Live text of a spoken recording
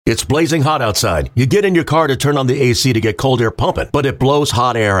It's blazing hot outside. You get in your car to turn on the AC to get cold air pumping, but it blows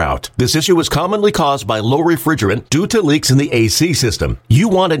hot air out. This issue is commonly caused by low refrigerant due to leaks in the AC system. You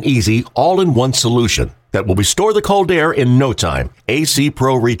want an easy, all-in-one solution that will restore the cold air in no time. AC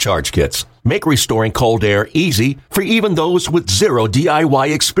Pro Recharge Kits make restoring cold air easy for even those with zero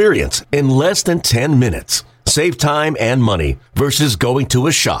DIY experience in less than 10 minutes. Save time and money versus going to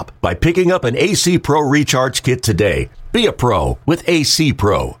a shop by picking up an AC Pro Recharge Kit today. Be a pro with AC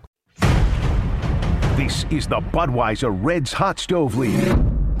Pro. This is the Budweiser Reds Hot Stove League,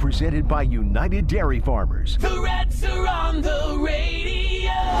 presented by United Dairy Farmers. The Reds are on the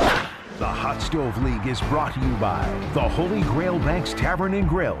radio. The Hot Stove League is brought to you by the Holy Grail Banks Tavern and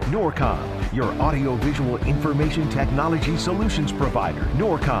Grill, Norcom, your audiovisual information technology solutions provider,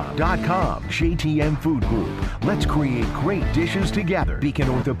 Norcom.com, JTM Food Group. Let's create great dishes together. Beacon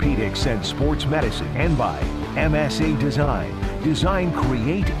Orthopedics and Sports Medicine, and by MSA Design. Design,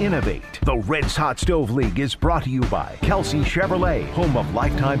 create, innovate. The Reds Hot Stove League is brought to you by Kelsey Chevrolet, home of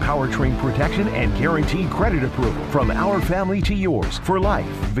lifetime powertrain protection and guaranteed credit approval. From our family to yours for life.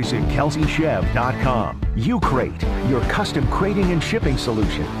 Visit KelseyChev.com. Ucrate, your custom crating and shipping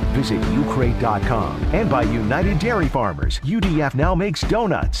solution. Visit ucrate.com. And by United Dairy Farmers. UDF now makes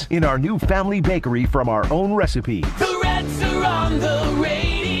donuts in our new family bakery from our own recipe. The Reds are on the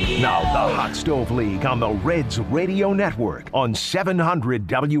radio. Now the Hot Stove League on the Reds Radio Network on 700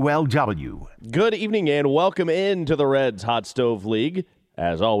 WLW. Good evening and welcome into the Reds Hot Stove League.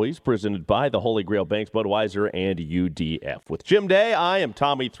 As always, presented by the Holy Grail Banks, Budweiser, and UDF. With Jim Day, I am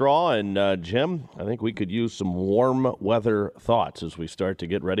Tommy Thraw, and Jim, I think we could use some warm weather thoughts as we start to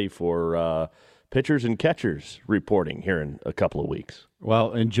get ready for pitchers and catchers reporting here in a couple of weeks.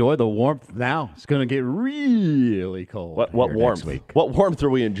 Well, enjoy the warmth now. It's going to get really cold. What warmth? What warmth are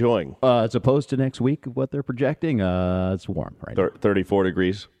we enjoying? As opposed to next week, what they're projecting, it's warm right now. 34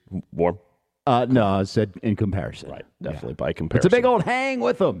 degrees, warm? No, I said in comparison. Right, definitely by comparison. It's a big old hang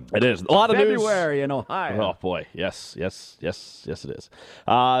with them. It is. A lot of news. February in Ohio. Oh, boy. Yes, it is.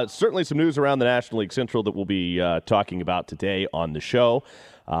 Certainly some news around the National League Central that we'll be talking about today on the show.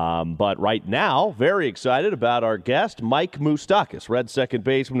 But right now, very excited about our guest, Mike Moustakas, Red second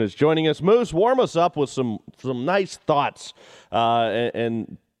baseman, is joining us. Moose, warm us up with some nice thoughts.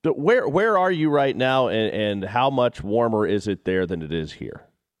 And where are you right now, and how much warmer is it there than it is here?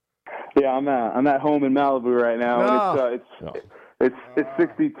 Yeah, I'm at home in Malibu right now. And it's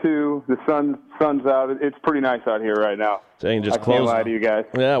 62. The sun's out. It's pretty nice out here right now. So I can't lie to you guys.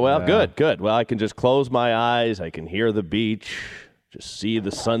 Yeah, well, good. Well, I can just close my eyes. I can hear the beach. Just see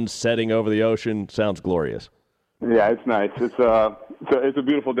the sun setting over the ocean. Sounds glorious. Yeah, it's nice. It's a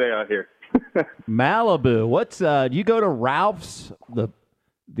beautiful day out here. Malibu. What's do you go to Ralph's,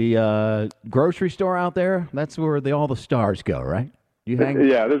 the grocery store out there? That's where all the stars go, right? You hang.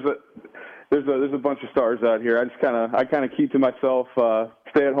 Yeah, there's a bunch of stars out here. I kind of keep to myself.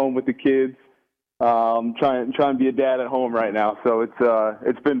 Stay at home with the kids. Try and be a dad at home right now. So it's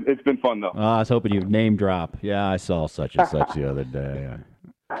been fun though. I was hoping you'd name drop. Yeah, I saw such and such the other day.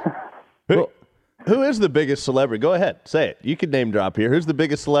 Who is the biggest celebrity? Go ahead, say it. You can name drop here. Who's the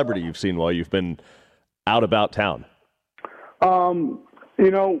biggest celebrity you've seen while you've been out about town?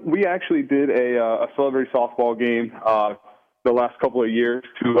 We actually did a celebrity softball game the last couple of years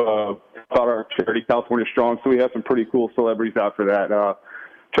to about our charity, California Strong. So we have some pretty cool celebrities out for that.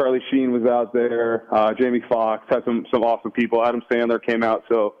 Charlie Sheen was out there. Jamie Foxx had some awesome people. Adam Sandler came out.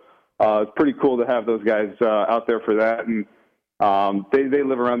 So it's pretty cool to have those guys out there for that. And they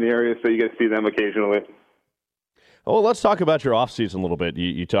live around the area, so you get to see them occasionally. Well, let's talk about your off season a little bit.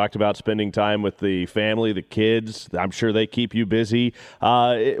 You talked about spending time with the family, the kids. I'm sure they keep you busy.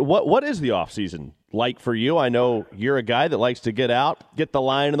 What is the off season like for you? I know you're a guy that likes to get out, get the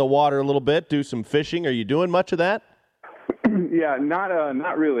line in the water a little bit, do some fishing. Are you doing much of that? Yeah,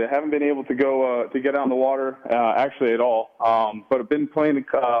 not really. I haven't been able to go to get out in the water actually at all. But I've been playing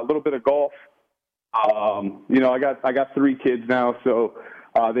a little bit of golf. I got 3 kids now, so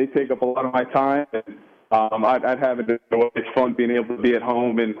they take up a lot of my time. I'd have it. It's fun being able to be at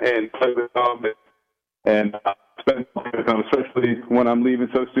home and play with them and spend time with them, especially when I'm leaving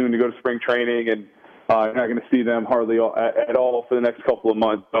so soon to go to spring training, and I'm not going to see them hardly at all for the next couple of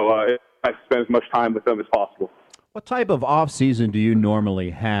months. So I spend as much time with them as possible. What type of off season do you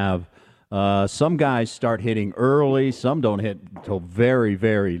normally have? Some guys start hitting early. Some don't hit until very,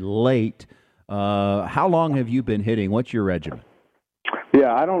 very late. How long have you been hitting? What's your regimen?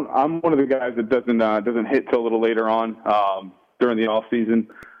 Yeah, I'm one of the guys that doesn't hit till a little later on during the off season.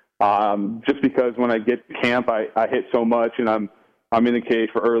 Just because when I get to camp, I hit so much, and I'm in the cage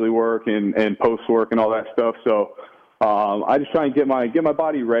for early work and post work and all that stuff. So I just try and get my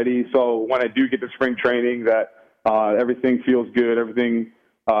body ready so when I do get to spring training that everything feels good, everything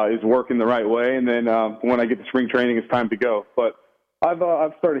is working the right way, and then when I get to spring training, it's time to go. But I've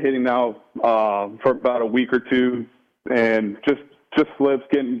started hitting now for about a week or two, and just flips,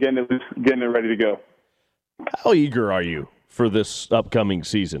 getting it ready to go. How eager are you for this upcoming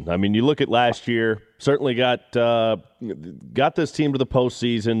season? I mean, you look at last year, certainly got this team to the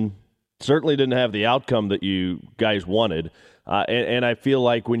postseason, certainly didn't have the outcome that you guys wanted. And I feel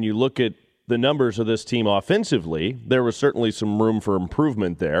like when you look at the numbers of this team offensively, there was certainly some room for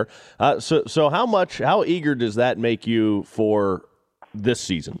improvement there. So how eager does that make you for this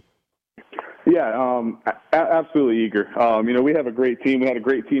season? Yeah, absolutely eager. We have a great team. We had a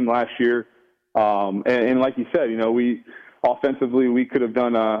great team last year. And like you said, we offensively we could have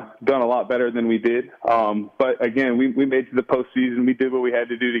done a lot better than we did. But again, we made it to the postseason. We did what we had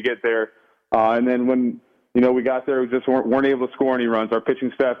to do to get there. And then when we got there, we just weren't able to score any runs. Our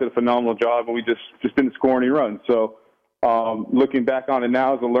pitching staff did a phenomenal job, and we just didn't score any runs. So looking back on it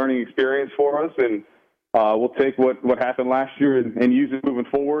now is a learning experience for us, and we'll take what happened last year and use it moving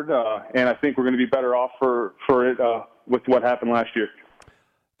forward. And I think we're going to be better off for it with what happened last year.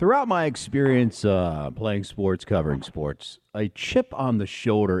 Throughout my experience playing sports, covering sports, a chip on the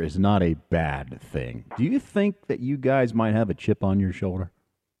shoulder is not a bad thing. Do you think that you guys might have a chip on your shoulder?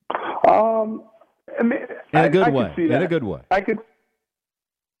 In a good way. In a good way. I could.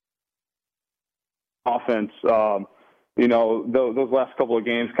 Offense, those last couple of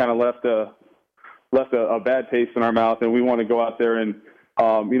games kind of left a bad taste in our mouth, and we want to go out there and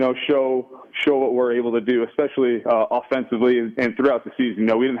show what we're able to do, especially offensively and throughout the season.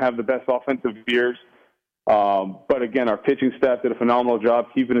 We didn't have the best offensive years, but again, our pitching staff did a phenomenal job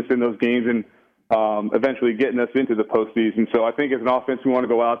keeping us in those games and eventually getting us into the postseason. So I think as an offense, we want to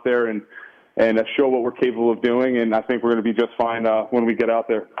go out there and show what we're capable of doing, and I think we're going to be just fine when we get out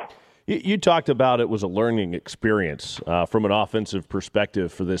there. You talked about it was a learning experience from an offensive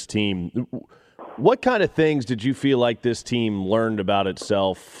perspective for this team. What kind of things did you feel like this team learned about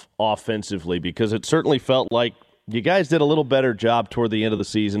itself offensively? Because it certainly felt like you guys did a little better job toward the end of the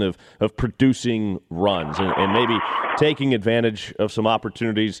season of producing runs and maybe taking advantage of some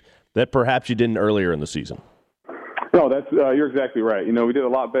opportunities that perhaps you didn't earlier in the season. No, that's you're exactly right. We did a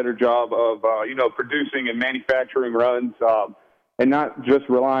lot better job of producing and manufacturing runs, and not just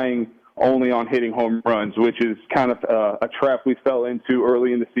relying only on hitting home runs, which is kind of a trap we fell into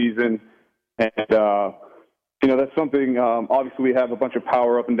early in the season. And that's something. Obviously, we have a bunch of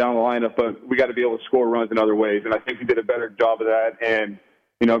power up and down the lineup, but we got to be able to score runs in other ways. And I think we did a better job of that. And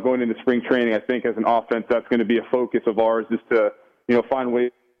going into spring training, I think as an offense, that's going to be a focus of ours, is to find ways.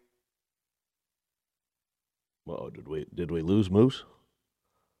 Well, did we lose Moose?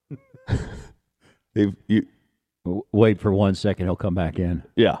 Wait for 1 second. He'll come back in.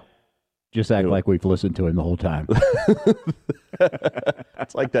 Yeah. Just act like we've listened to him the whole time.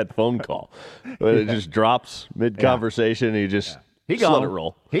 It's like that phone call. It just drops mid-conversation and you just let it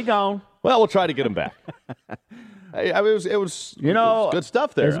roll. He gone. Well, we'll try to get him back. It was good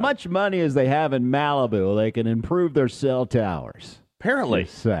stuff there. As much money as they have in Malibu, they can improve their cell towers. Apparently.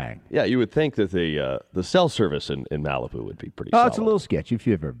 Just saying. Yeah, you would think that the cell service in Malibu would be pretty solid. It's a little sketchy if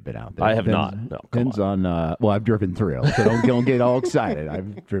you've ever been out there. I have not. No, depends on, I've driven through it, so don't get all excited.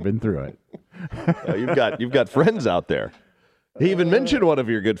 I've driven through it. You've got friends out there. He even mentioned one of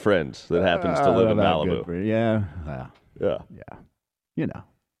your good friends that happens to live in Malibu. Yeah.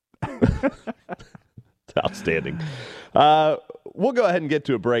 It's outstanding. We'll go ahead and get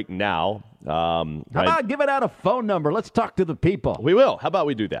to a break now. How about giving out a phone number? Let's talk to the people. We will. How about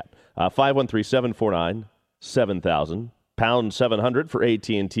we do that? 513-749-7000, pound 700 for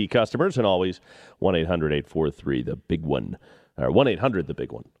AT&T customers, and always 1-800-843 the big one. Or 1-800 the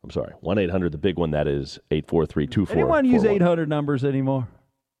big one. I'm sorry. 1-800 the big one. That is 843-2441. Anyone use 800 numbers anymore?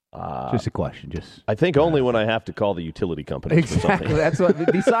 Just a question. I think only when I have to call the utility company. Exactly. That's what.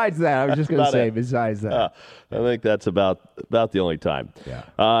 Besides that, I was just going to say. Besides that, I think that's about the only time.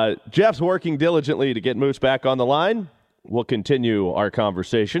 Yeah. Jeff's working diligently to get Moose back on the line. We'll continue our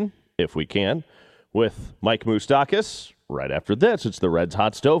conversation, if we can, with Mike Moustakas right after this. It's the Reds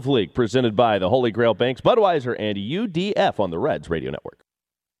Hot Stove League, presented by the Holy Grail Banks, Budweiser, and UDF on the Reds Radio Network.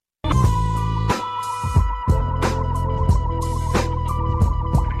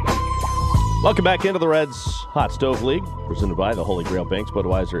 Welcome back into the Reds Hot Stove League, presented by the Holy Grail Banks,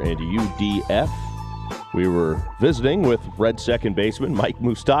 Budweiser, and UDF. We were visiting with Red second baseman Mike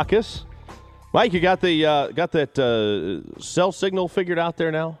Moustakas. Mike, you got that cell signal figured out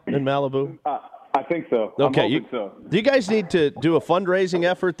there now in Malibu? I I think so. Okay, I'm hoping so. do you guys need to do a fundraising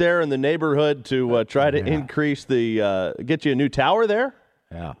effort there in the neighborhood to try to increase get you a new tower there?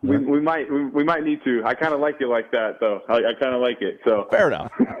 Yeah, We might need to. I kind of like it like that, though. I kind of like it. So Fair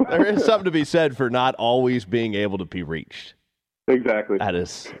enough. There is something to be said for not always being able to be reached. Exactly. That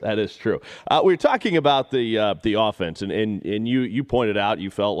is true. We were talking about the offense, and you pointed out you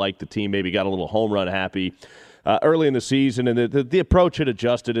felt like the team maybe got a little home run happy early in the season, and the approach had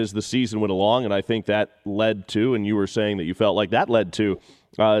adjusted as the season went along, and I think that led to, and you were saying that you felt like that led to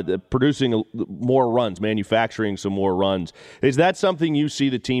producing more runs, manufacturing some more runs. Is that something you see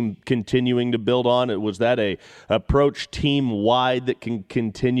the team continuing to build on? Was that a approach team-wide that can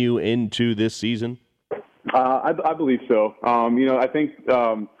continue into this season? I believe so. I think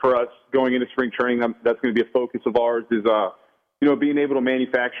for us going into spring training, that's going to be a focus of ours is, being able to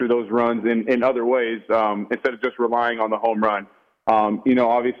manufacture those runs in other ways instead of just relying on the home run.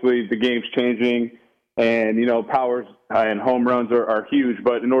 Obviously the game's changing and, powers and home runs are huge,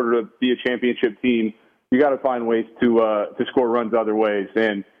 but in order to be a championship team, you got to find ways to score runs other ways.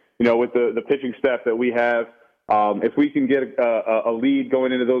 And, with the pitching staff that we have, if we can get a lead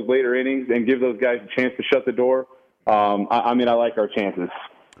going into those later innings and give those guys a chance to shut the door, I like our chances.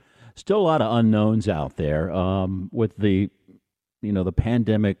 Still a lot of unknowns out there with the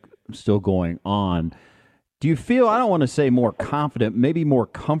pandemic still going on. Do you feel, I don't want to say more confident, maybe more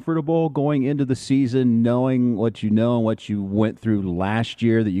comfortable going into the season, knowing what you know and what you went through last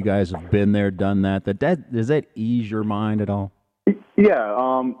year, that you guys have been there, done that? Does that ease your mind at all?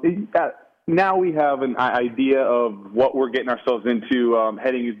 Yeah. Now we have an idea of what we're getting ourselves into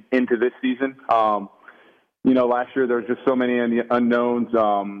heading into this season. Last year there was just so many unknowns,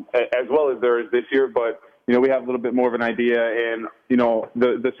 as well as there is this year. But we have a little bit more of an idea, and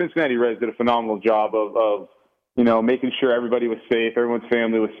the Cincinnati Reds did a phenomenal job of making sure everybody was safe, everyone's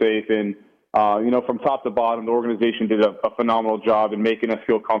family was safe, and from top to bottom, the organization did a phenomenal job in making us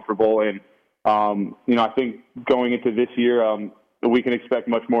feel comfortable. And I think going into this year, we can expect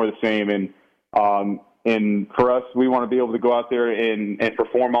much more of the same. And for us, we want to be able to go out there and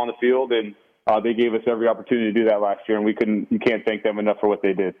perform on the field. And they gave us every opportunity to do that last year, and you can't thank them enough for what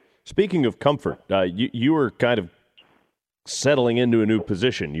they did. Speaking of comfort, you were kind of settling into a new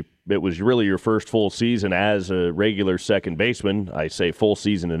position. It was really your first full season as a regular second baseman. I say full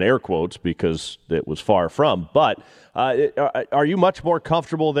season in air quotes because it was far from. But are you much more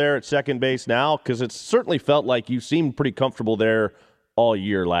comfortable there at second base now? Because it certainly felt like you seemed pretty comfortable there all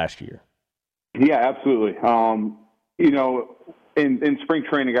year last year. Yeah, absolutely. In spring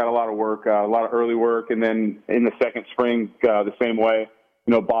training, got a lot of work, a lot of early work, and then in the second spring, the same way.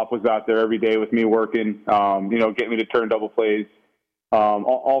 Bob was out there every day with me working, getting me to turn double plays,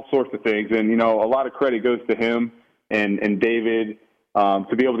 all sorts of things. And, a lot of credit goes to him and David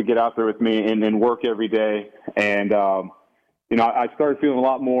to be able to get out there with me and work every day. And, I started feeling a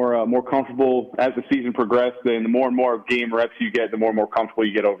lot more comfortable as the season progressed. And the more and more game reps you get, the more and more comfortable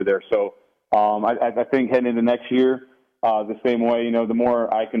you get over there. So I think heading into next year, the same way, the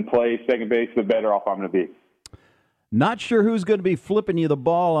more I can play second base, the better off I'm going to be. Not sure who's going to be flipping you the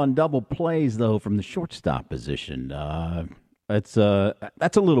ball on double plays, though, from the shortstop position. That's a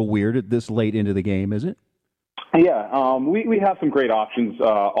little weird at this late into the game, is it? Yeah, we have some great options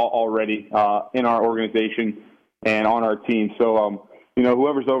already in our organization and on our team. So,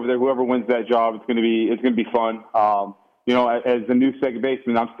 whoever's over there, whoever wins that job, it's going to be fun. As the new second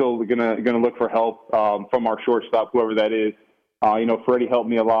baseman, I'm still gonna look for help from our shortstop, whoever that is. Freddie helped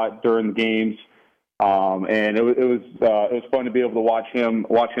me a lot during the games. And it was fun to be able to watch him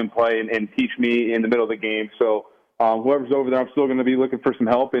play and teach me in the middle of the game. So whoever's over there, I'm still going to be looking for some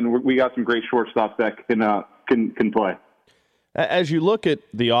help, and we got some great shortstops that can play. As you look at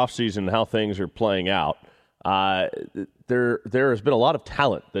the offseason and how things are playing out, there has been a lot of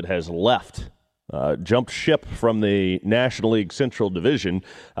talent that has left, jumped ship from the National League Central Division.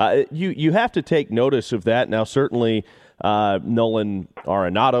 You have to take notice of that. Now, certainly Nolan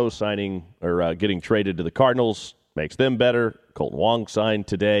Arenado signing or getting traded to the Cardinals makes them better. Colton Wong signed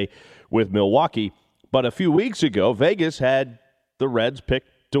today with Milwaukee. But a few weeks ago, Vegas had the Reds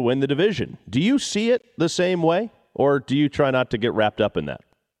picked to win the division. Do you see it the same way, or do you try not to get wrapped up in that?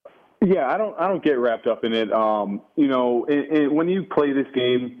 Yeah, I don't get wrapped up in it. When you play this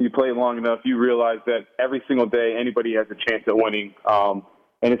game, you play it long enough, you realize that every single day anybody has a chance at winning.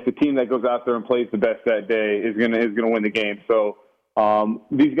 And it's the team that goes out there and plays the best that day is gonna win the game. So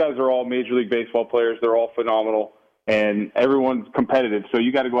these guys are all Major League Baseball players. They're all phenomenal, and everyone's competitive. So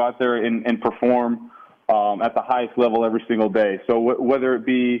you got to go out there and perform at the highest level every single day. So whether it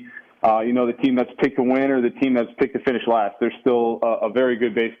be, the Reds or the Cardinals, it's going to be a the team that's picked to win or the team that's picked to finish last. There's still a very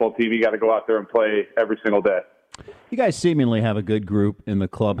good baseball team. You got to go out there and play every single day. You guys seemingly have a good group in the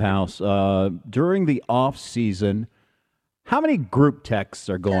clubhouse. During the off season, how many group texts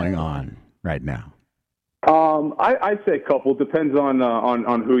are going on right now? I'd say a couple. Depends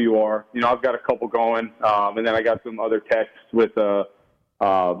on who you are. I've got a couple going, and then I got some other texts with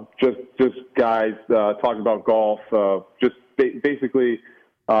just guys talking about golf. Basically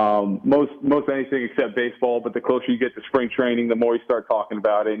most anything except baseball. But the closer you get to spring training, the more you start talking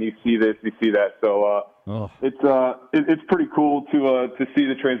about it, and you see this, you see that. So it's pretty cool to see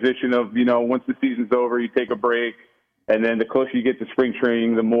the transition of once the season's over, you take a break. And then the closer you get to spring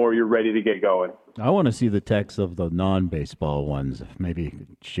training, the more you're ready to get going. I want to see the texts of the non-baseball ones. Maybe you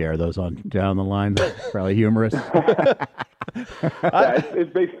could share those on down the line. That's probably humorous.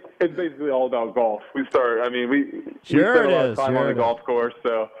 It's basically all about golf. We spend a lot of time on the golf course,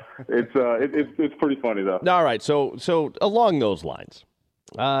 so it's pretty funny though. All right, so along those lines,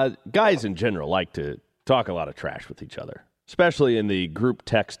 guys in general like to talk a lot of trash with each other, especially in the group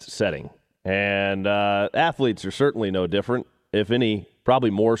text setting. And athletes are certainly no different, if any,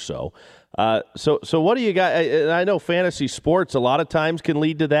 probably more so. So what do you guys? I know fantasy sports a lot of times can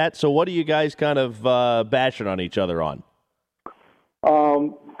lead to that. So what do you guys kind of bashing on each other on?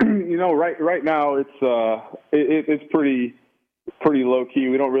 Right now it's pretty low key.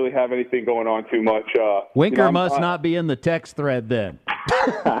 We don't really have anything going on too much. Winker must not be in the text thread then.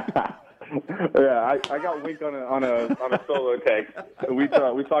 Yeah, I got Wink on a solo text. We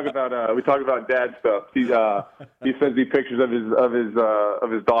talk about dad stuff. He sends me pictures of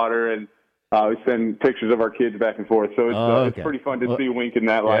his daughter, and we send pictures of our kids back and forth. So it's pretty fun to see Wink in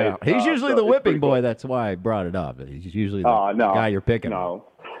that light. Yeah. He's usually the whipping boy. Cool. That's why I brought it up. He's usually the guy you're picking. No.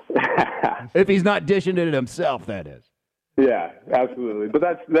 If he's not dishing it himself, that is. Yeah, absolutely. But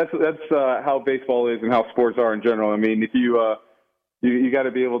that's how baseball is and how sports are in general. I mean, if you got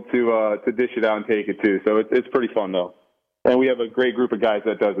to be able to dish it out and take it too. So it's pretty fun though, and we have a great group of guys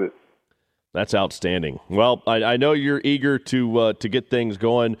that does it. That's outstanding. Well, I know you're eager to get things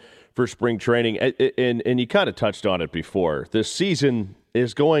going for spring training, and you kind of touched on it before. This season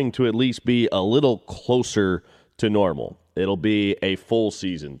is going to at least be a little closer to normal. It'll be a full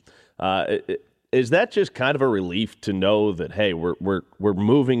season. Is that just kind of a relief to know that, hey, we're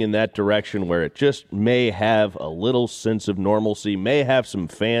moving in that direction where it just may have a little sense of normalcy, may have some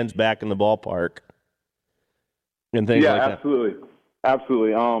fans back in the ballpark and things like that? Yeah,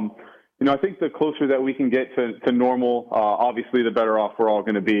 absolutely. I think the closer that we can get to normal, obviously the better off we're all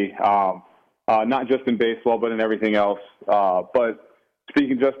going to be, not just in baseball but in everything else. But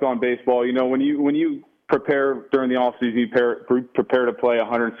speaking just on baseball, when you prepare during the offseason, you prepare to play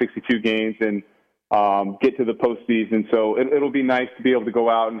 162 games and get to the postseason. So it'll be nice to be able to go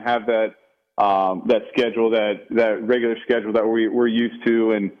out and have that schedule, that regular schedule that we're used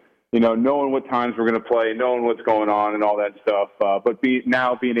to, and knowing what times we're going to play, knowing what's going on, and all that stuff. But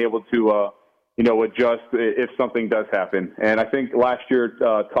now being able to adjust if something does happen. And I think last year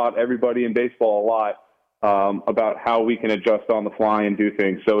taught everybody in baseball a lot about how we can adjust on the fly and do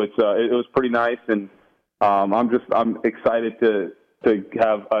things. So it was pretty nice, and I'm excited to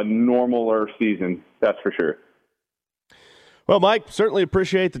have a normaler season, that's for sure. Well, Mike, certainly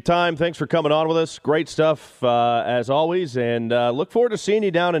appreciate the time. Thanks for coming on with us. Great stuff, as always, and look forward to seeing you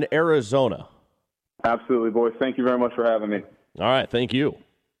down in Arizona. Absolutely, boys. Thank you very much for having me. All right, thank you.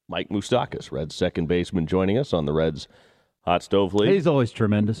 Mike Moustakas, Reds second baseman, joining us on the Reds Hot Stove League. He's always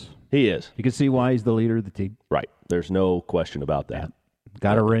tremendous. He is. You can see why he's the leader of the team. Right. There's no question about that. Yeah.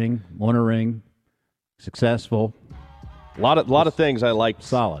 Got a ring, won a ring, successful. A lot of things I like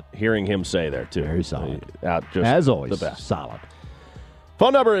solid hearing him say there, too. Very solid. Just as always, the best. Solid.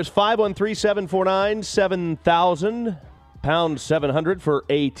 Phone number is 513-749-7000, pound 700 for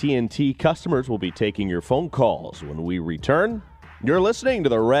AT&T customers. Will be taking your phone calls when we return. You're listening to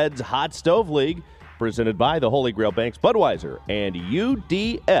the Reds Hot Stove League, presented by the Holy Grail Banks, Budweiser, and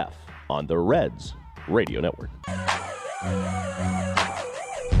UDF on the Reds Radio Network.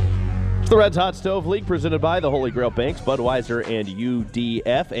 The Reds Hot Stove League, presented by the Holy Grail Banks, Budweiser, and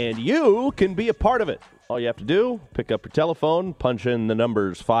UDF, and you can be a part of it. All you have to do, pick up your telephone, punch in the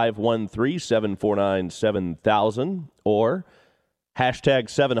numbers 513-749-7000, or hashtag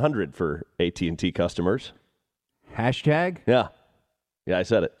 700 for AT&T customers. Hashtag? Yeah, I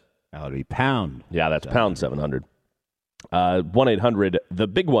said it. That would be pound. Yeah, that's pound 700.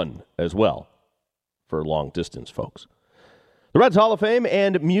 1-800-THE-BIG-ONE as well for long-distance folks. The Reds Hall of Fame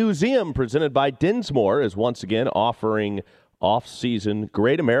and Museum, presented by Dinsmore, is once again offering off-season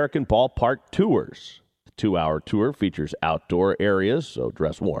Great American Ballpark tours. The 2-hour tour features outdoor areas, so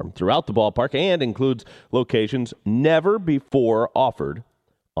dress warm, throughout the ballpark and includes locations never before offered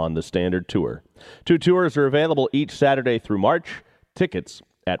on the standard tour. 2 tours are available each Saturday through March. Tickets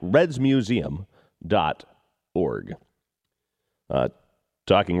at redsmuseum.org.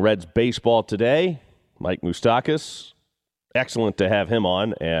 Talking Reds baseball today, Mike Moustakas. Excellent to have him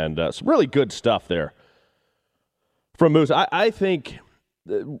on, and some really good stuff there from Moose. I think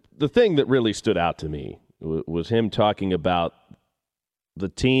the thing that really stood out to me was him talking about the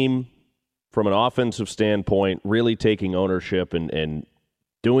team from an offensive standpoint, really taking ownership and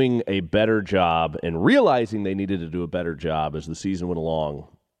doing a better job and realizing they needed to do a better job as the season went along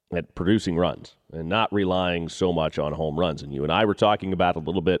at producing runs and not relying so much on home runs. And you and I were talking about a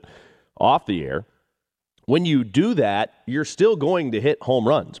little bit off the air. When you do that, you're still going to hit home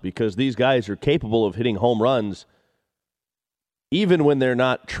runs because these guys are capable of hitting home runs even when they're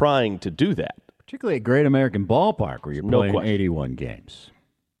not trying to do that. Particularly at Great American Ballpark where you're playing 81 games.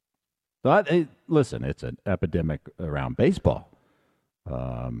 So listen, it's an epidemic around baseball.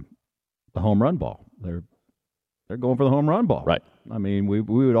 The home run ball. They're going for the home run ball. Right. I mean, we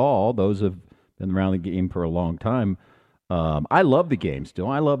would all, those have been around the game for a long time. I love the game still.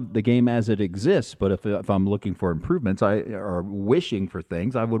 I love the game as it exists, but if I'm looking for improvements or wishing for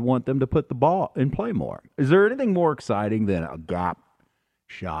things, I would want them to put the ball in play more. Is there anything more exciting than a gap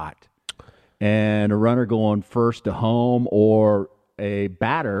shot and a runner going first to home or a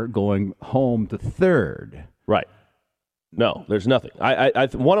batter going home to third? Right. No, there's nothing.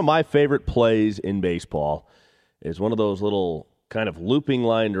 One of my favorite plays in baseball is one of those little kind of looping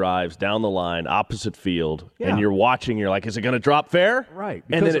line drives down the line, opposite field, and you're watching, you're like, is it going to drop fair? Right.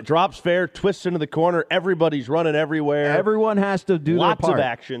 And then it drops fair, twists into the corner, everybody's running everywhere. Everyone has to do their part. Lots of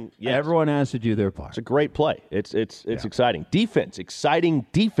action. Yes. Everyone has to do their part. It's a great play. It's exciting. Exciting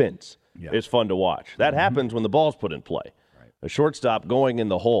defense is fun to watch. That happens when the ball's put in play. Right. A shortstop going in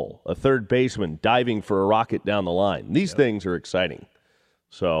the hole, a third baseman diving for a rocket down the line. These things are exciting.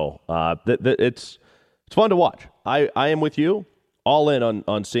 So it's fun to watch. I am with you. All in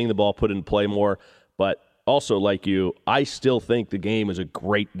on seeing the ball put in play more, but also like you, I still think the game is a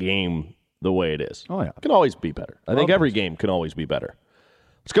great game the way it is. Oh, yeah. It can always be better. I think every game can always be better.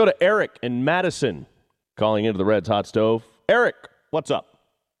 Let's go to Eric in Madison calling into the Reds Hot Stove. Eric, what's up?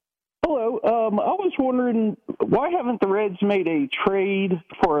 Hello. I was wondering, why haven't the Reds made a trade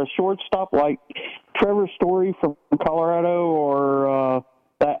for a shortstop like Trevor Story from Colorado or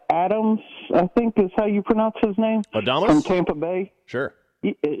Adams, I think is how you pronounce his name. Adames? From Tampa Bay. Sure.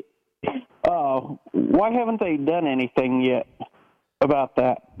 Why haven't they done anything yet about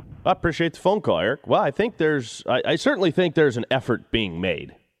that? I appreciate the phone call, Eric. Well, I think I certainly think there's an effort being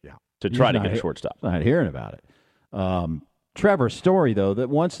made to try to get a shortstop. Not hearing about it. Trevor's Story, though,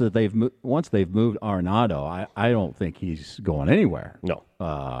 that once they've moved Arenado, I don't think he's going anywhere. No.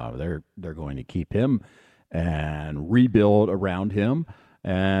 They're going to keep him and rebuild around him.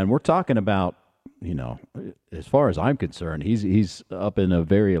 And we're talking about, as far as I'm concerned, he's up in a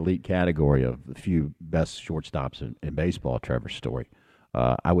very elite category of the few best shortstops in baseball, Trevor Story.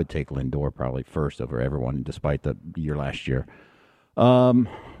 I would take Lindor probably first over everyone, despite the year last year.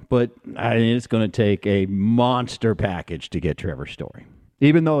 But it's going to take a monster package to get Trevor Story.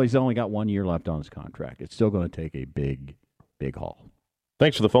 Even though he's only got 1 year left on his contract, it's still going to take a big, big haul.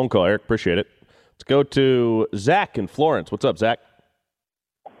 Thanks for the phone call, Eric. Appreciate it. Let's go to Zach in Florence. What's up, Zach?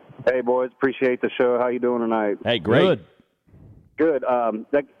 Hey, boys. Appreciate the show. How you doing tonight? Hey, great. Good.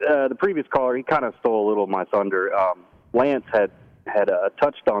 The previous caller, he kind of stole a little of my thunder. Lance had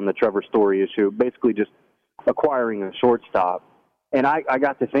touched on the Trevor Story issue, basically just acquiring a shortstop. And I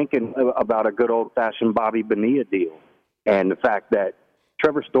got to thinking about a good old-fashioned Bobby Bonilla deal and the fact that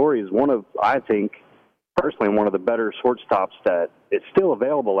Trevor Story is I think, personally, one of the better shortstops that is still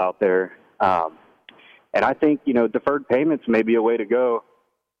available out there. And I think, deferred payments may be a way to go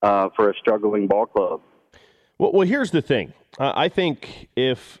for a struggling ball club. Well, here's the thing. I think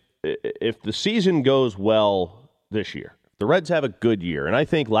if the season goes well this year, the Reds have a good year, and I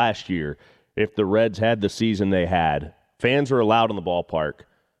think last year, if the Reds had the season they had, fans are allowed in the ballpark,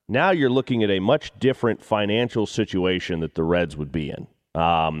 now you're looking at a much different financial situation that the Reds would be in.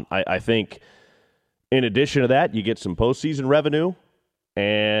 I think in addition to that, you get some postseason revenue,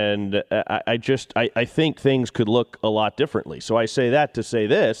 and I think things could look a lot differently. So I say that to say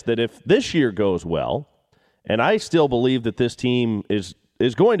this, that if this year goes well, and I still believe that this team is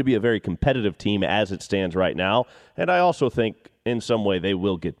going to be a very competitive team as it stands right now, and I also think in some way they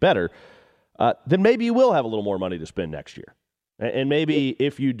will get better, then maybe you will have a little more money to spend next year. And maybe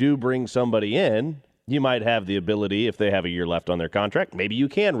if you do bring somebody in, you might have the ability, if they have a year left on their contract, maybe you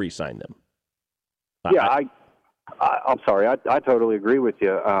can re-sign them. Yeah, I'm sorry. I totally agree with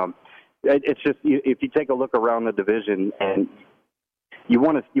you. It's just if you take a look around the division, and you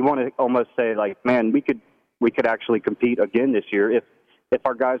want to almost say like, man, we could actually compete again this year if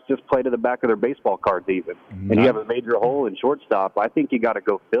our guys just play to the back of their baseball cards even. And you have a major hole in shortstop, I think you got to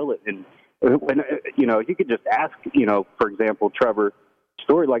go fill it. And when you could just ask, for example, Trevor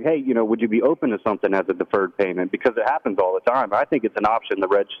Story, like, hey, would you be open to something as a deferred payment? Because it happens all the time. I think it's an option the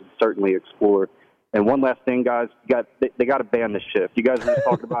Reds should certainly explore. And one last thing, guys, they got to ban the shift. You guys are just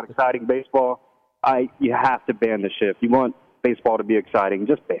talking about exciting baseball. You have to ban the shift. You want baseball to be exciting,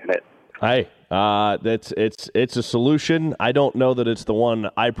 just ban it. Hey, it's a solution. I don't know that it's the one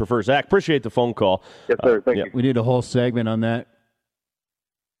I prefer. Zach, appreciate the phone call. Yes, sir. Thank you. We need a whole segment on that.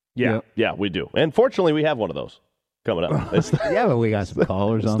 Yeah, we do. And fortunately, we have one of those coming up. Yeah, but we got some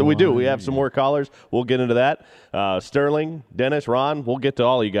callers on the We do. line. We have some more callers. We'll get into that. Sterling, Dennis, Ron, we'll get to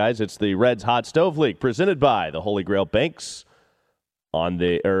all of you guys. It's the Reds Hot Stove League presented by the Holy Grail Banks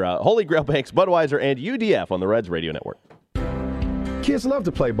Holy Grail Banks, Budweiser, and UDF on the Reds Radio Network. Kids love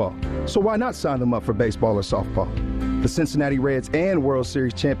to play ball, so why not sign them up for baseball or softball? The Cincinnati Reds and World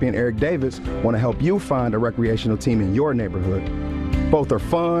Series champion Eric Davis want to help you find a recreational team in your neighborhood. Both are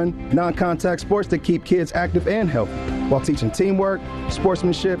fun, non-contact sports that keep kids active and healthy while teaching teamwork,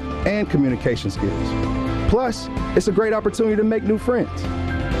 sportsmanship, and communication skills. Plus, it's a great opportunity to make new friends.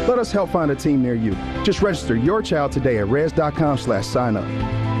 Let us help find a team near you. Just register your child today at res.com/sign-up.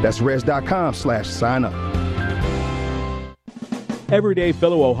 That's res.com/sign-up. Everyday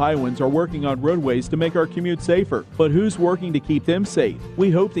fellow Ohioans are working on roadways to make our commute safer. But who's working to keep them safe?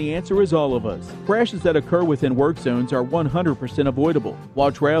 We hope the answer is all of us. Crashes that occur within work zones are 100% avoidable.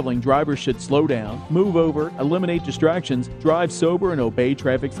 While traveling, drivers should slow down, move over, eliminate distractions, drive sober, and obey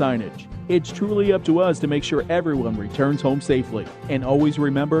traffic signage. It's truly up to us to make sure everyone returns home safely. And always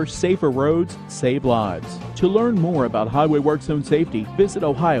remember, safer roads save lives. To learn more about highway work zone safety, visit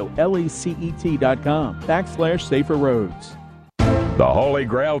OhioLACET.com/safer roads. The Holy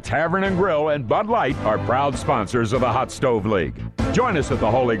Grail Tavern and Grill and Bud Light are proud sponsors of the Hot Stove League. Join us at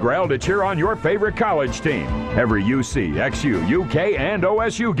the Holy Grail to cheer on your favorite college team. Every UC, XU, UK, and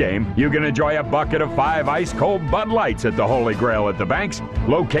OSU game, you can enjoy a bucket of 5 ice-cold Bud Lights at the Holy Grail at the Banks,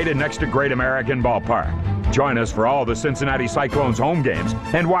 located next to Great American Ballpark. Join us for all the Cincinnati Cyclones home games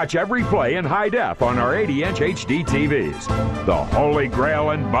and watch every play in high def on our 80-inch HD TVs. The Holy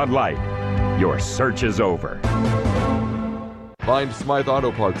Grail and Bud Light. Your search is over. Find Smythe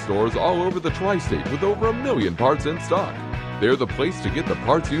Auto Parts stores all over the tri-state with over 1 million parts in stock. They're the place to get the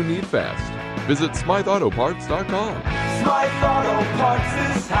parts you need fast. Visit SmytheAutoParts.com. Smythe Auto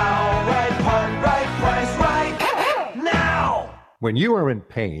Parts is how. Right part, right price, right now. When you are in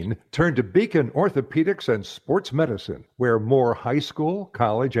pain, turn to Beacon Orthopedics and Sports Medicine, where more high school,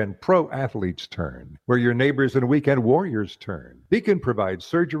 college, and pro athletes turn, where your neighbors and weekend warriors turn. Beacon provides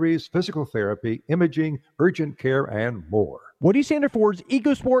surgeries, physical therapy, imaging, urgent care, and more. Woody Sanderford's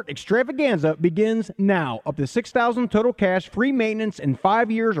EcoSport Extravaganza begins now. Up to $6,000 total cash, free maintenance in 5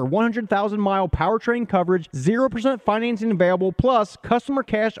 years or 100,000-mile powertrain coverage, 0% financing available, plus customer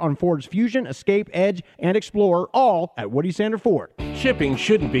cash on Ford's Fusion, Escape, Edge, and Explorer, all at Woody Sander Ford. Shipping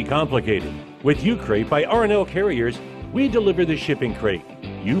shouldn't be complicated. With UCrate by R+L Carriers, we deliver the shipping crate.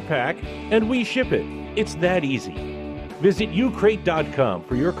 You pack, and we ship it. It's that easy. Visit ucrate.com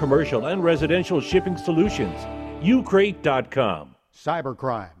for your commercial and residential shipping solutions. ucrate.com.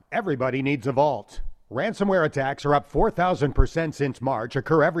 Cybercrime. Everybody needs a vault. Ransomware attacks are up 4,000% since March,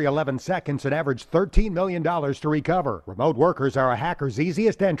 occur every 11 seconds, and average $13 million to recover. Remote workers are a hacker's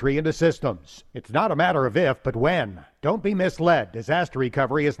easiest entry into systems. It's not a matter of if, but when. Don't be misled. Disaster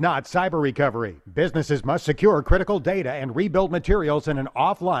recovery is not cyber recovery. Businesses must secure critical data and rebuild materials in an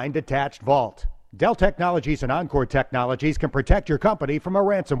offline detached vault. Dell Technologies and Encore Technologies can protect your company from a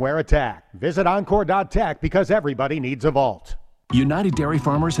ransomware attack. Visit Encore.tech because everybody needs a vault. United Dairy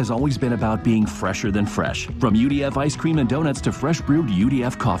Farmers has always been about being fresher than fresh. From UDF ice cream and donuts to fresh brewed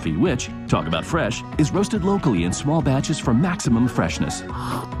UDF coffee, which, talk about fresh, is roasted locally in small batches for maximum freshness.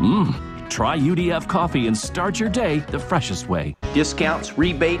 Try UDF coffee and start your day the freshest way. Discounts,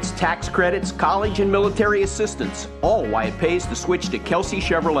 rebates, tax credits, college and military assistance. All why it pays to switch to Kelsey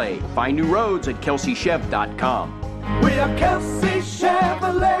Chevrolet. Find new roads at kelseychev.com. We are Kelsey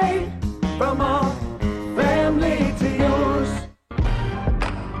Chevrolet. From our family to yours.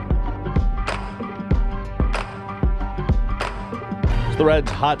 It's the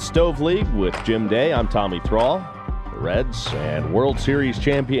Reds Hot Stove League with Jim Day. I'm Tommy Thrall. Reds and World Series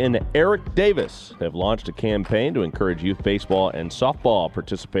champion Eric Davis have launched a campaign to encourage youth baseball and softball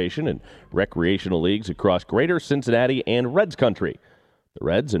participation in recreational leagues across greater Cincinnati and Reds country. The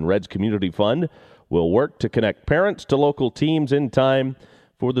Reds and Reds Community Fund will work to connect parents to local teams in time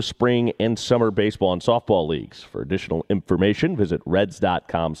for the spring and summer baseball and softball leagues. For additional information, visit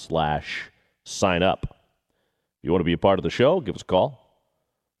reds.com/sign up. If you want to be a part of the show, give us a call.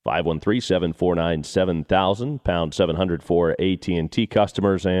 513-749-7000, pound 700 for AT&T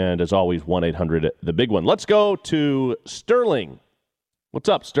customers, and as always, 1-800-THE-BIG-ONE. Let's go to Sterling. What's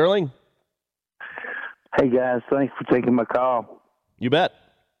up, Sterling? Hey, guys. Thanks for taking my call. You bet.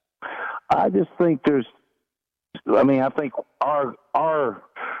 I just think I think our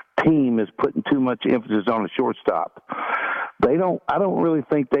team is putting too much emphasis on the shortstop. I don't really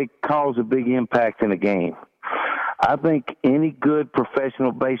think they cause a big impact in the game. I think any good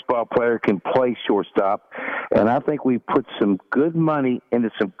professional baseball player can play shortstop, and I think we put some good money into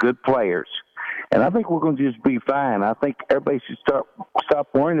some good players. And I think we're going to just be fine. I think everybody should stop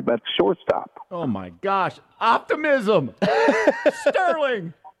worrying about the shortstop. Oh, my gosh. Optimism.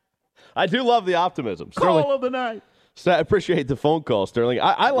 Sterling. I do love the optimism. Sterling, call of the night. I appreciate the phone call, Sterling.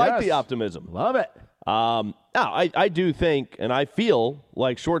 I like the optimism. Love it. I do think, and I feel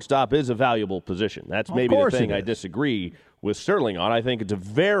like shortstop is a valuable position. That's maybe the thing I disagree with Sterling on. I think it's a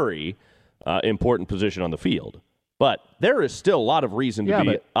very important position on the field. But there is still a lot of reason to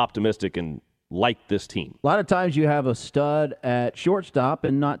be optimistic and like this team. A lot of times you have a stud at shortstop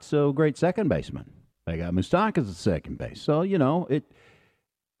and not so great second baseman. They got Moustakas at second base. So,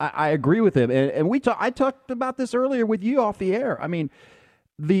 I agree with him. And I talked about this earlier with you off the air. I mean,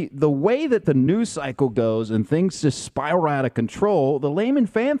 the way that the news cycle goes and things just spiral out of control, the layman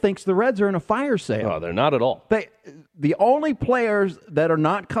fan thinks the Reds are in a fire sale. No, they're not at all. The only players that are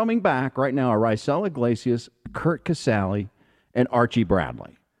not coming back right now are Raisel Iglesias, Curt Casali, and Archie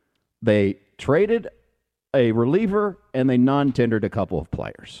Bradley. They traded a reliever and they non-tendered a couple of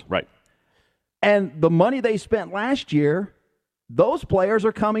players. Right. And the money they spent last year, those players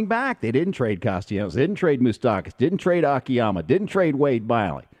are coming back. They didn't trade Castellanos, didn't trade Moustakas, didn't trade Akiyama, didn't trade Wade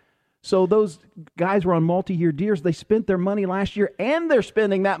Miley. So those guys were on multi-year deals. They spent their money last year, and they're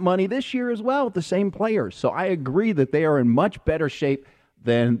spending that money this year as well with the same players. So I agree that they are in much better shape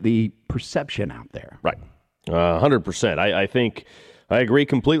than the perception out there. Right. 100%. I think I agree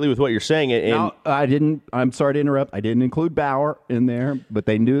completely with what you're saying. And I'm sorry to interrupt. I didn't include Bauer in there, but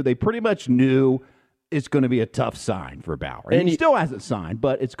they pretty much knew it's going to be a tough sign for Bauer. And he still hasn't signed,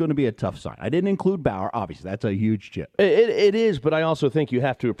 but it's going to be a tough sign. I didn't include Bauer. Obviously, that's a huge chip. It is, but I also think you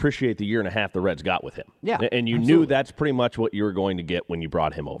have to appreciate the year and a half the Reds got with him. Yeah, and you knew that's pretty much what you were going to get when you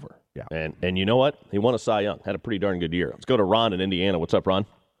brought him over. Yeah. And you know what? He won a Cy Young. Had a pretty darn good year. Let's go to Ron in Indiana. What's up, Ron?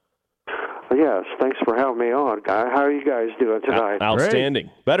 Yes, thanks for having me on, guy. How are you guys doing tonight? Outstanding.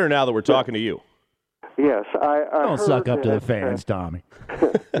 Great. Better now that we're talking to you. Yes, I don't suck up to the fans, Tommy.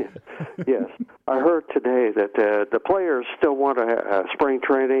 Yes, I heard today that the players still want a spring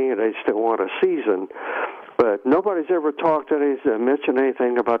training and they still want a season, but nobody's ever mentioned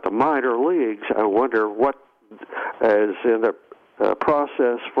anything about the minor leagues. I wonder what is in the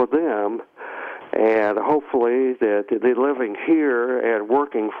process for them, and hopefully that they're living here and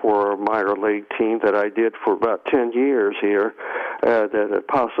working for a minor league team that I did for about 10 years here, that a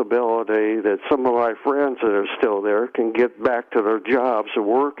possibility that some of my friends that are still there can get back to their jobs and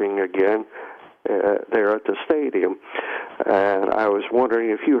working again there at the stadium. And I was wondering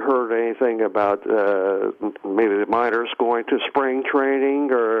if you heard anything about maybe the minors going to spring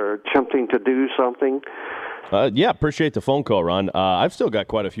training or attempting to do something. Yeah, appreciate the phone call, Ron. I've still got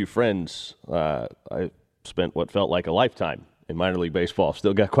quite a few friends. I spent what felt like a lifetime in minor league baseball.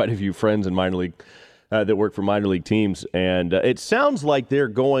 Still got quite a few friends in minor league that work for minor league teams. And it sounds like they're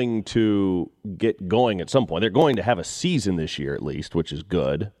going to get going at some point. They're going to have a season this year at least, which is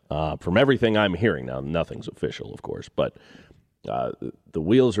good. From everything I'm hearing now, nothing's official, of course. But the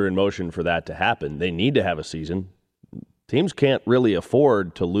wheels are in motion for that to happen. They need to have a season. Teams can't really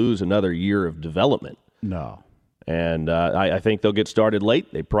afford to lose another year of development. No. And I think they'll get started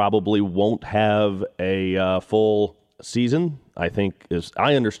late. They probably won't have a full season. I think, as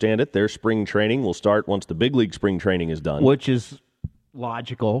I understand it, their spring training will start once the big league spring training is done. Which is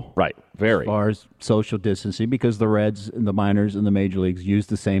logical. Right, very. As far as social distancing, because the Reds and the minors and the major leagues use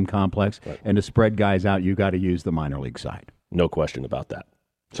the same complex. Right. And to spread guys out, you got to use the minor league side. No question about that.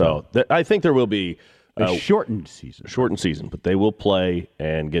 So I think there will be a shortened season, but they will play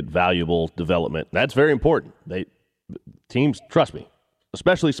and get valuable development. That's very important. Teams, trust me,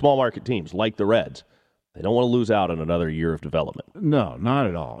 especially small market teams like the Reds, they don't want to lose out on another year of development. No, not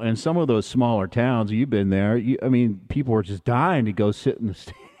at all. And some of those smaller towns, you've been there. People are just dying to go sit in the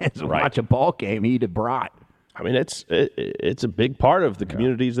stands and watch a ball game, eat a brat. I mean, it's a big part of the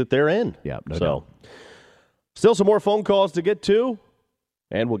communities that they're in. Yeah, Still some more phone calls to get to.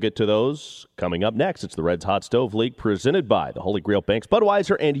 And we'll get to those coming up next. It's the Reds Hot Stove League presented by the Holy Grail Banks,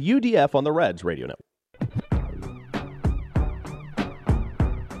 Budweiser, and UDF on the Reds Radio Network.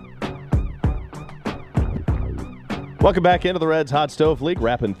 Welcome back into the Reds Hot Stove League,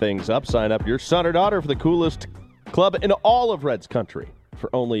 wrapping things up. Sign up your son or daughter for the coolest club in all of Reds country.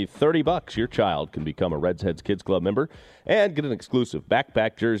 For only $30, your child can become a Reds Heads Kids Club member and get an exclusive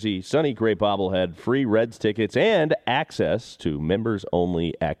backpack jersey, Sunny Gray bobblehead, free Reds tickets, and access to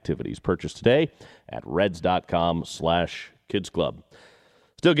members-only activities. Purchase today at reds.com/kidsclub.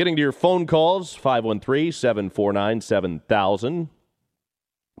 Still getting to your phone calls, 513-749-7000.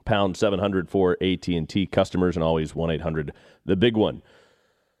 Pound 700 for AT&T customers, and always 1-800-THE-BIG-ONE.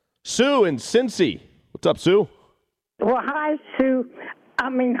 Sue in Cincy. What's up, Sue? Well, hi, Sue.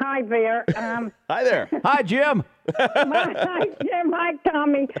 Hi there. Hi there. Hi, Jim. Hi, Jim. Hi,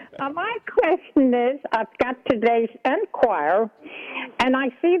 Tommy. My question is, I've got today's Enquirer, and I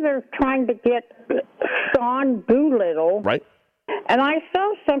see they're trying to get Sean Doolittle. Right. And I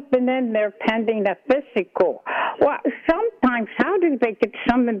saw something in there pending a physical. Well, sometimes, how do they get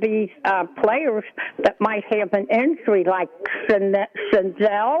some of these players that might have an injury, like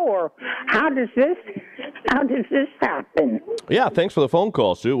Senzel, or how does this happen? Yeah, thanks for the phone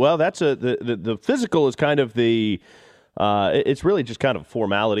call, Sue. Well, that's the physical is kind of it's really just kind of a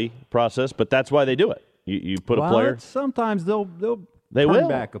formality process, but that's why they do it. You put a player. Sometimes they turn will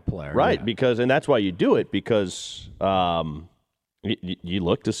back a player, right? Yeah. And that's why you do it, because you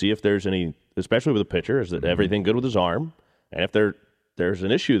look to see if there's any, especially with a pitcher, is that everything good with his arm, and if there's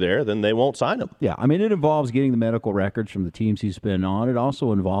an issue there, then they won't sign him. Yeah, it involves getting the medical records from the teams he's been on. It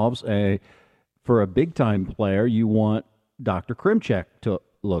also involves for a big-time player, you want Dr. Krimchek to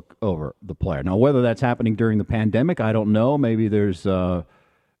look over the player. Now, whether that's happening during the pandemic, I don't know. Maybe there's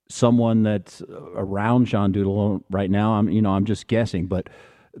someone that's around Sean Doolittle right now. I'm just guessing, but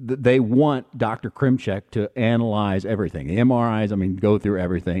they want Dr. Krimchek to analyze everything. The MRIs, go through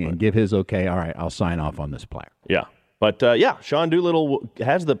everything and give his okay. All right, I'll sign off on this player. Yeah. But, Sean Doolittle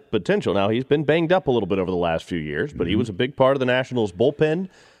has the potential. Now, he's been banged up a little bit over the last few years, but he was a big part of the Nationals bullpen.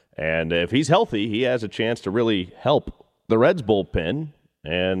 And if he's healthy, he has a chance to really help the Reds bullpen,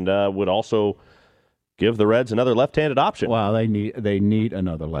 and would also give the Reds another left-handed option. Well, they need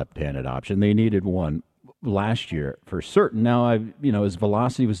another left-handed option. They needed one last year for certain. Now, his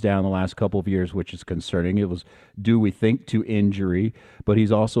velocity was down the last couple of years, which is concerning. It was due, we think, to injury, but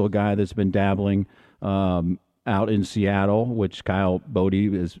he's also a guy that's been dabbling out in Seattle, which Kyle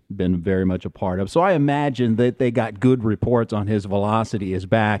Bodie has been very much a part of. So I imagine that they got good reports on his velocity is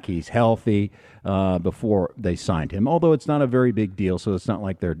back, he's healthy, before they signed him. Although it's not a very big deal, so it's not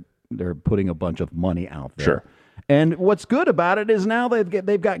like they're putting a bunch of money out there. Sure. And what's good about it is now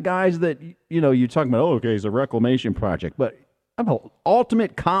they've got guys that, you're talking about, okay, it's a reclamation project, but I have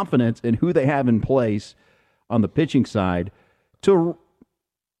ultimate confidence in who they have in place on the pitching side to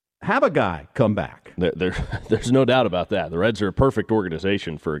have a guy come back. There's no doubt about that. The Reds are a perfect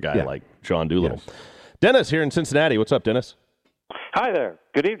organization for a guy like Sean Doolittle. Yes. Dennis here in Cincinnati. What's up, Dennis? Hi there.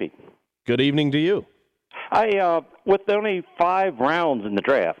 Good evening. Good evening to you. With only 5 rounds in the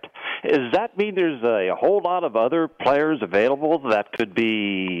draft, does that mean there's a whole lot of other players available that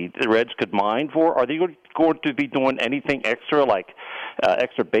the Reds could mine for? Are they going to be doing anything extra, like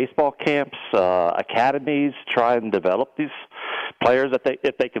extra baseball camps, academies, try and develop these players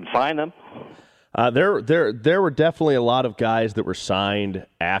if they can sign them? There were definitely a lot of guys that were signed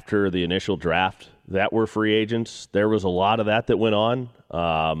after the initial draft that were free agents. There was a lot of that went on.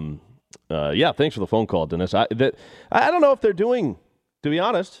 Thanks for the phone call, Dennis. I don't know if they're doing, to be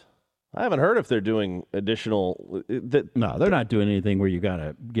honest, I haven't heard if they're doing additional. No, they're not doing anything where you got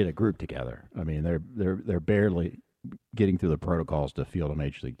to get a group together. They're barely getting through the protocols to field a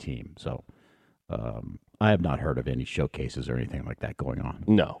major league team. So I have not heard of any showcases or anything like that going on.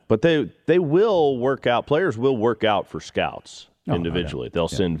 No, but they will work out. Players will work out for scouts individually. They'll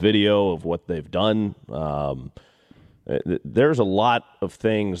send video of what they've done. There's a lot of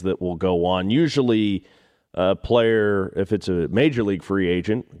things that will go on. Usually a player, if it's a major league free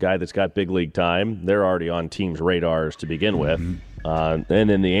agent, a guy that's got big league time, they're already on teams' radars to begin with. And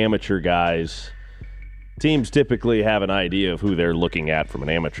then the amateur guys, teams typically have an idea of who they're looking at from an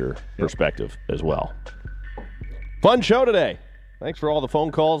amateur perspective as well. Fun show today. Thanks for all the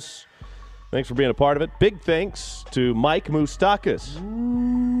phone calls. Thanks for being a part of it. Big thanks to Mike Moustakas.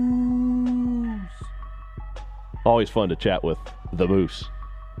 Always fun to chat with the Moose.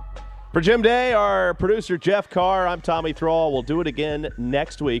 For Jim Day, our producer Jeff Carr, I'm Tommy Thrall. We'll do it again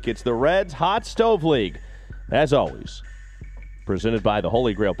next week. It's the Reds Hot Stove League, as always, presented by the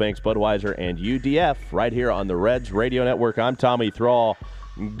Holy Grail Banks, Budweiser, and UDF, right here on the Reds Radio Network. I'm Tommy Thrall.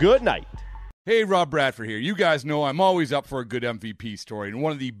 Good night. Hey, Rob Bradford here. You guys know I'm always up for a good MVP story, and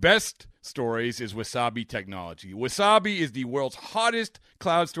one of the best stories is Wasabi Technology. Wasabi is the world's hottest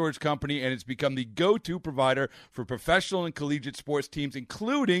cloud storage company, and it's become the go-to provider for professional and collegiate sports teams,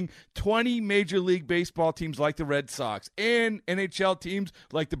 including 20 Major League Baseball teams like the Red Sox and NHL teams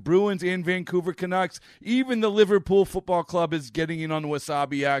like the Bruins and Vancouver Canucks. Even the Liverpool Football Club is getting in on the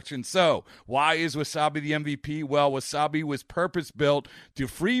Wasabi action. So, why is Wasabi the MVP? Well, Wasabi was purpose-built to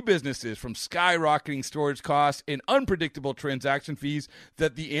free businesses from skyrocketing storage costs and unpredictable transaction fees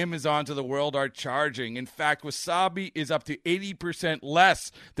that the Amazons of the world are charging. In fact, Wasabi is up to 80%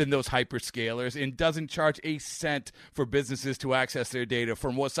 less than those hyperscalers and doesn't charge a cent for businesses to access their data.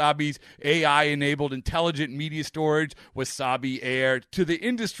 From Wasabi's AI-enabled intelligent media storage, Wasabi Air, to the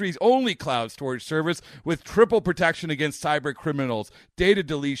industry's only cloud storage service with triple protection against cyber criminals, data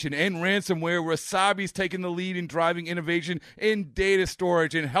deletion, and ransomware, Wasabi's taken the lead in driving innovation in data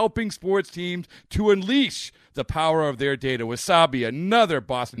storage and helping sports teams to unleash the power of their data. Wasabi, another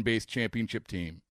Boston-based championship team.